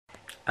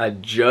I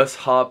just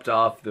hopped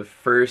off the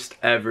first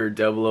ever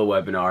Double O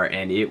webinar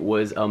and it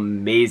was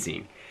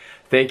amazing.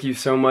 Thank you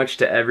so much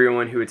to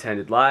everyone who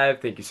attended live.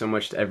 Thank you so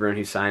much to everyone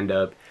who signed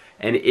up.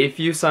 And if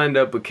you signed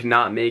up but could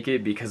not make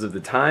it because of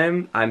the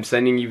time, I'm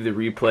sending you the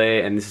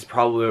replay and this is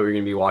probably what we're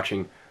going to be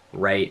watching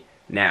right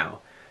now.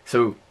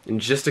 So in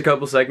just a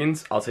couple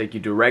seconds, I'll take you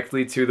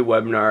directly to the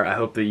webinar. I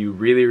hope that you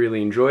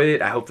really enjoy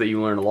it. I hope that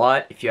you learn a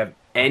lot. If you have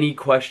any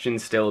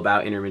questions still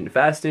about intermittent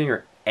fasting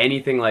or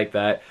anything like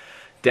that,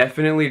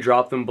 definitely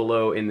drop them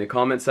below in the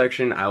comment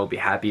section. I will be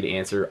happy to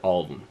answer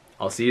all of them.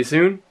 I'll see you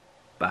soon.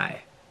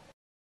 Bye.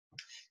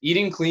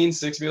 Eating clean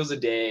 6 meals a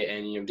day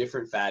and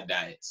different fad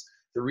diets.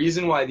 The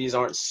reason why these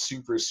aren't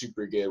super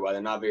good, why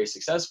they're not very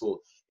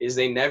successful, is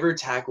they never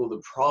tackle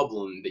the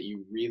problem that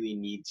you really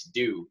need to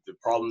do, the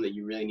problem that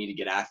you really need to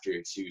get after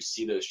to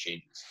see those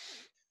changes.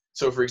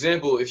 So for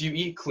example, if you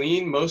eat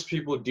clean, most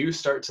people do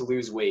start to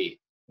lose weight.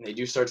 And they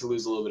do start to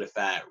lose a little bit of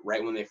fat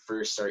right when they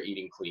first start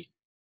eating clean.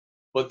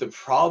 But the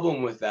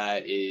problem with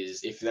that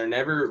is if they're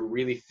never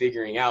really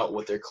figuring out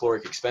what their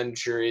caloric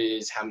expenditure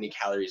is, how many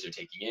calories they're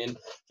taking in,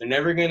 they're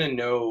never going to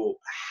know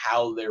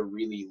how they're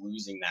really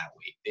losing that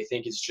weight. They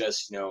think it's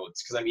just,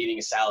 it's because I'm eating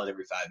a salad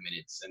every 5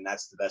 minutes and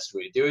that's the best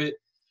way to do it.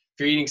 If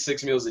you're eating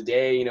 6 meals a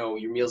day,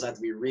 your meals have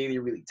to be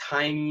really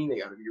tiny. They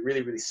got to be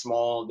really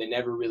small. They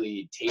never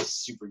really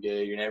taste super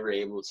good. You're never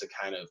able to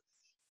kind of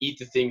eat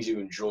the things you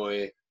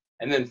enjoy.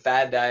 And then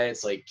fad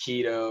diets like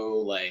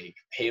keto, like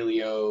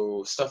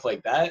paleo, stuff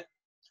like that,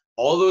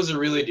 all those are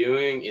really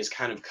doing is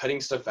kind of cutting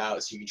stuff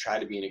out so you can try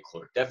to be in a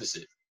caloric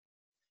deficit.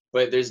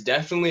 But there's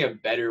definitely a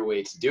better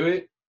way to do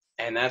it,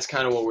 and that's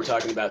kind of what we're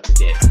talking about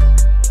today.